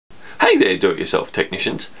Hey there, do-it-yourself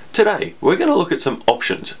technicians. Today we're going to look at some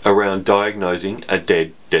options around diagnosing a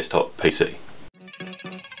dead desktop PC.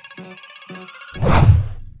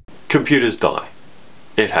 Computers die.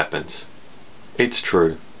 It happens. It's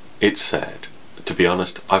true. It's sad. To be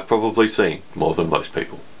honest, I've probably seen more than most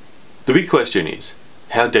people. The big question is,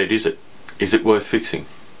 how dead is it? Is it worth fixing?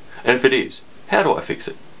 And if it is, how do I fix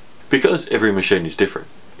it? Because every machine is different,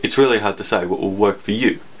 it's really hard to say what will work for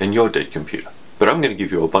you and your dead computer. But I'm going to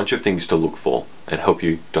give you a bunch of things to look for and help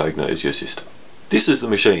you diagnose your system. This is the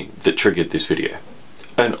machine that triggered this video.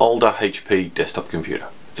 An older HP desktop computer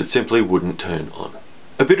that simply wouldn't turn on.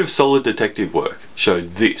 A bit of solid detective work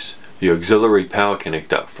showed this, the auxiliary power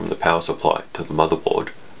connector from the power supply to the motherboard.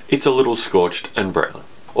 It's a little scorched and brown.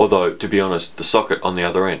 Although, to be honest, the socket on the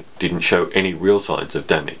other end didn't show any real signs of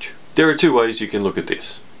damage. There are two ways you can look at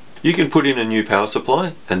this. You can put in a new power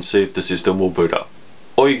supply and see if the system will boot up.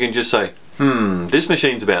 Or you can just say, this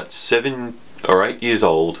machine's about 7 or 8 years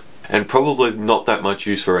old and probably not that much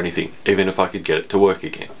use for anything, even if I could get it to work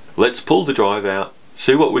again. Let's pull the drive out,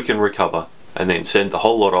 see what we can recover, and then send the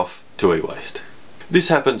whole lot off to e-waste. This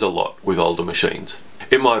happens a lot with older machines.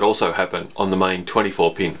 It might also happen on the main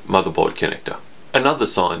 24-pin motherboard connector. Another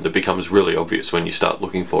sign that becomes really obvious when you start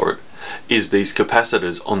looking for it is these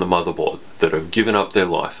capacitors on the motherboard that have given up their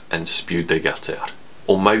life and spewed their guts out.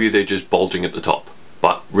 Or maybe they're just bulging at the top.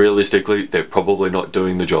 But realistically, they're probably not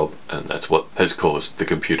doing the job, and that's what has caused the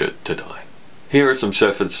computer to die. Here are some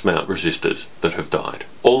surface mount resistors that have died.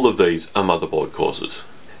 All of these are motherboard causes.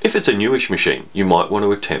 If it's a newish machine, you might want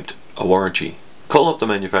to attempt a warranty. Call up the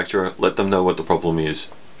manufacturer, let them know what the problem is,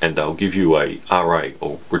 and they'll give you a RA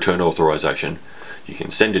or return authorization. You can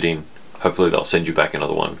send it in, hopefully they'll send you back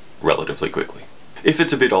another one relatively quickly. If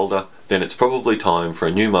it's a bit older, then it's probably time for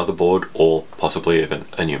a new motherboard or possibly even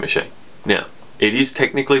a new machine. Now, it is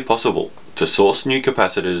technically possible to source new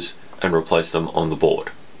capacitors and replace them on the board,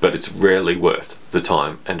 but it's rarely worth the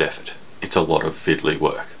time and effort. It's a lot of fiddly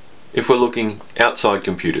work. If we're looking outside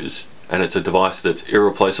computers and it's a device that's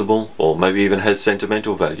irreplaceable or maybe even has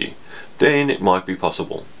sentimental value, then it might be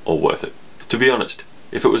possible or worth it. To be honest,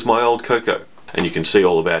 if it was my old Coco, and you can see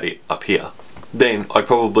all about it up here, then I'd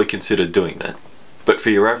probably consider doing that. But for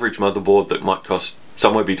your average motherboard that might cost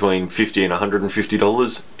somewhere between $50 and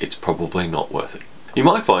 $150, it's probably not worth it. You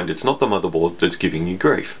might find it's not the motherboard that's giving you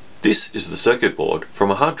grief. This is the circuit board from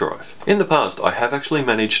a hard drive. In the past, I have actually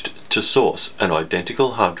managed to source an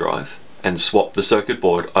identical hard drive and swap the circuit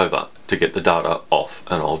board over to get the data off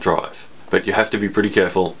an old drive. But you have to be pretty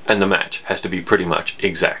careful, and the match has to be pretty much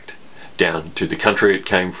exact, down to the country it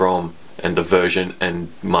came from and the version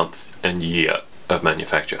and month and year of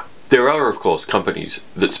manufacture. There are, of course, companies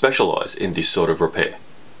that specialise in this sort of repair,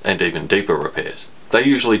 and even deeper repairs. They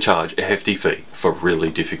usually charge a hefty fee for really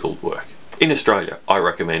difficult work. In Australia, I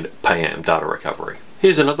recommend Payam Data Recovery.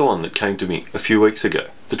 Here's another one that came to me a few weeks ago.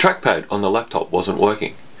 The trackpad on the laptop wasn't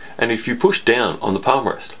working, and if you pushed down on the palm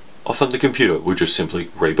rest, often the computer would just simply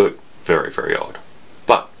reboot. Very, very odd.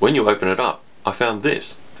 But when you open it up, I found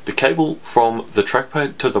this. The cable from the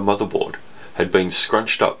trackpad to the motherboard had been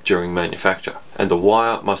scrunched up during manufacture, and the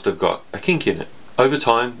wire must have got a kink in it. Over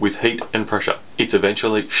time, with heat and pressure, it's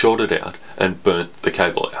eventually shorted out and burnt the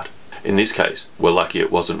cable out. In this case, we're lucky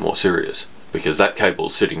it wasn't more serious, because that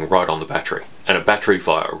cable's sitting right on the battery, and a battery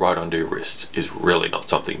fire right under your wrists is really not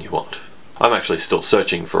something you want. I'm actually still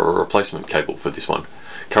searching for a replacement cable for this one.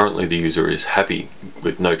 Currently the user is happy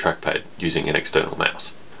with no trackpad using an external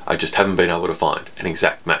mouse. I just haven't been able to find an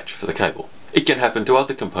exact match for the cable. It can happen to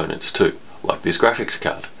other components too, like this graphics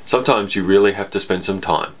card. Sometimes you really have to spend some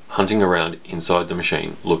time hunting around inside the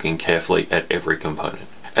machine, looking carefully at every component.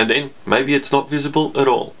 And then maybe it's not visible at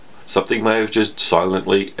all. Something may have just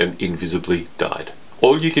silently and invisibly died.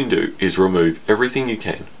 All you can do is remove everything you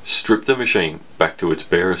can, strip the machine back to its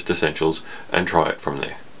barest essentials, and try it from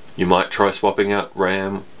there. You might try swapping out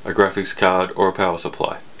RAM, a graphics card, or a power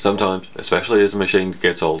supply. Sometimes, especially as the machine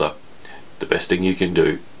gets older, the best thing you can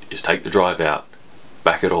do is take the drive out,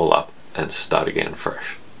 back it all up, and start again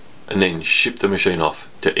fresh. And then ship the machine off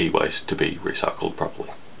to e-waste to be recycled properly.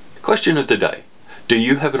 Question of the day. Do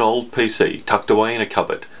you have an old PC tucked away in a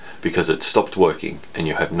cupboard because it stopped working and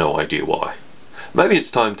you have no idea why? Maybe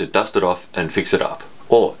it's time to dust it off and fix it up,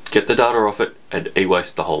 or get the data off it and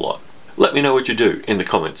e-waste the whole lot. Let me know what you do in the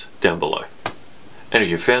comments down below. And if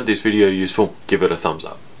you found this video useful, give it a thumbs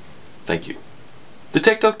up. Thank you. The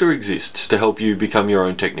Tech Doctor exists to help you become your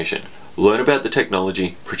own technician. Learn about the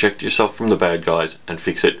technology, protect yourself from the bad guys, and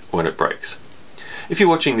fix it when it breaks. If you're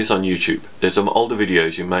watching this on YouTube, there's some older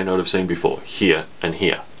videos you may not have seen before, here and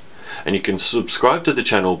here. And you can subscribe to the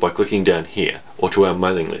channel by clicking down here, or to our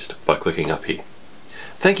mailing list by clicking up here.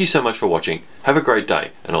 Thank you so much for watching, have a great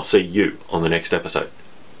day, and I'll see you on the next episode.